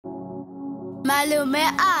Malume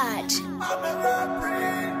Art.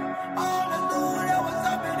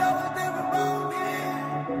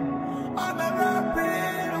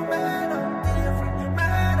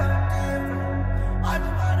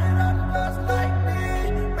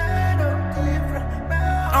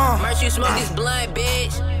 You smoke this blunt,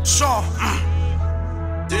 bitch. Sure.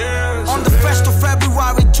 On the 1st of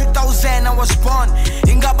February 2000 I was born.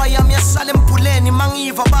 Ingaba yami yasala empuleni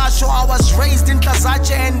mangiva basho I was raised in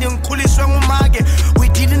Atchaar and ngikhuliswe ngumake. We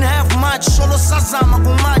didn't have much, solo sazama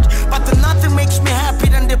kumanje, but the nothing makes me happy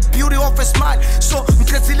than the beauty of a smile. So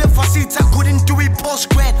ngikhethile varsity, I couldn't do it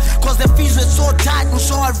post-grad cause the fees were so tight, and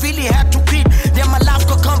so I really had to quit. Then my life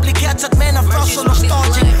got complicated, man, I felt so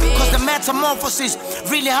nostalgic cause the metamorphosis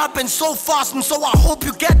really happened so fast. And so I hope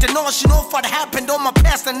you get the notion of what happened on my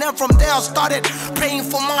past. And then from there I started praying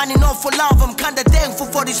for money, not for love. I'm kinda thankful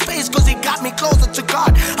for this space cause it got me closer to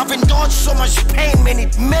God. I've indulged so much pain, man,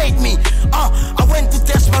 it made me I went through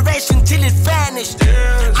desperation till it vanished.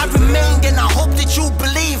 I remained and I hope that you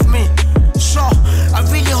believe me. So I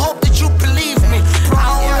really hope that you believe me. I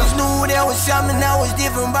always knew there was something that was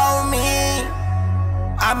different about me.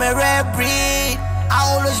 I'm a rare breed. I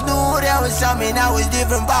always knew there was something that was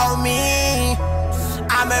different about me.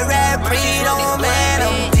 I'm a rare breed, oh man,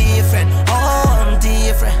 I'm different, oh I'm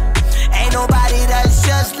different. Ain't nobody that's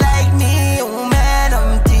just like me, oh man,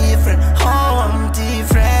 I'm different, oh I'm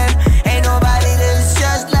different. Ain't nobody that's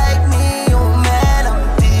just like me, oh man, I'm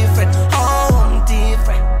different, oh I'm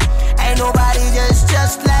different. Ain't nobody that's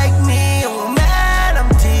just like me, oh man,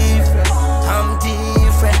 I'm different, I'm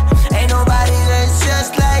different. Ain't nobody that's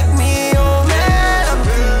just like me, oh man, I'm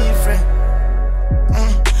different.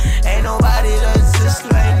 Ain't nobody that's just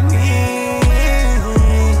like me.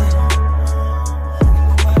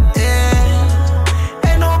 Yeah.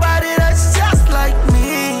 Ain't nobody that's just like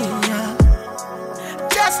me.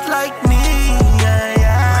 Just like me. Yeah,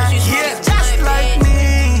 yeah. Yeah, just like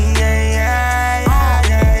me. Yeah,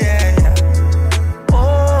 yeah.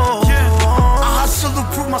 Oh, yeah. I hustle to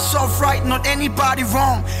prove myself right, not anybody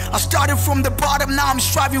wrong. I started from the bottom, now I'm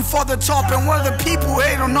striving for the top. And whether people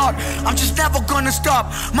hate or not, I'm just never gonna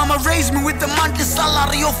stop. Mama raised me with the monthly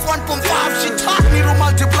salary of 1.5. She taught me to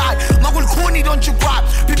multiply. Magul Kuni, don't you cry.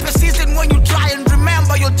 Be persistent when you try and remember.